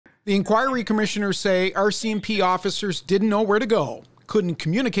The inquiry commissioners say RCMP officers didn't know where to go, couldn't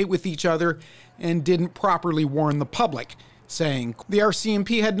communicate with each other, and didn't properly warn the public, saying the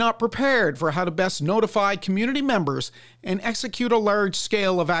RCMP had not prepared for how to best notify community members and execute a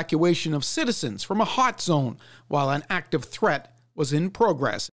large-scale evacuation of citizens from a hot zone while an active threat was in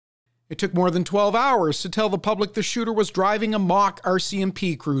progress. It took more than 12 hours to tell the public the shooter was driving a mock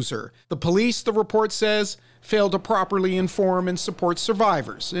RCMP cruiser. The police, the report says, failed to properly inform and support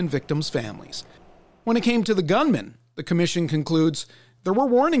survivors and victims' families. When it came to the gunman, the commission concludes there were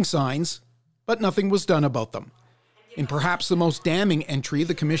warning signs, but nothing was done about them. In perhaps the most damning entry,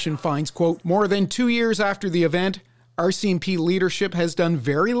 the commission finds, quote, more than 2 years after the event, RCMP leadership has done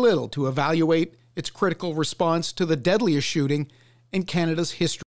very little to evaluate its critical response to the deadliest shooting in Canada's history.